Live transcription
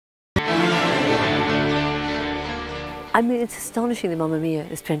I mean, it's astonishing that Mamma Mia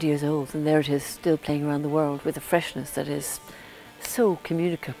is 20 years old and there it is, still playing around the world with a freshness that is so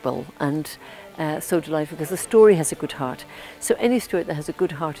communicable and so delightful, because the story has a good heart. So any story that has a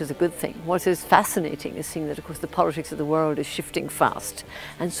good heart is a good thing. What is fascinating is seeing that, of course, the politics of the world is shifting fast.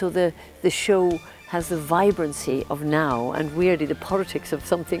 And so the show has the vibrancy of now and weirdly the politics of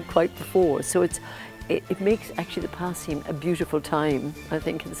something quite before. So it makes actually the past seem a beautiful time, I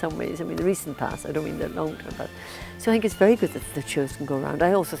think, in some ways. I mean, the recent past, I don't mean the long term, but so I think it's very good that the shows can go around.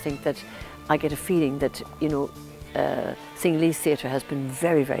 I also think that I get a feeling that, you know, St. Lee's Theatre has been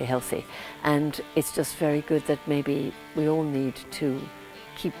very, very healthy, and it's just very good that maybe we all need to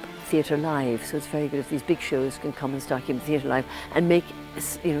keep theatre alive. So it's very good if these big shows can come and start keeping theatre alive and make,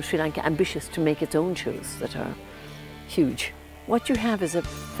 you know, Sri Lanka ambitious to make its own shows that are huge. What you have is a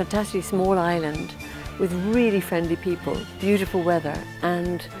fantastically small island with really friendly people, beautiful weather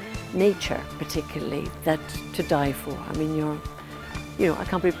and nature particularly, that to die for. I mean, you know, I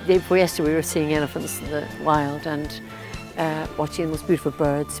can't believe the day before yesterday we were seeing elephants in the wild and watching the most beautiful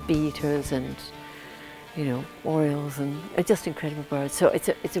birds, bee eaters and, you know, orioles, and just incredible birds. So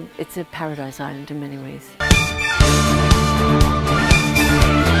it's a paradise island in many ways.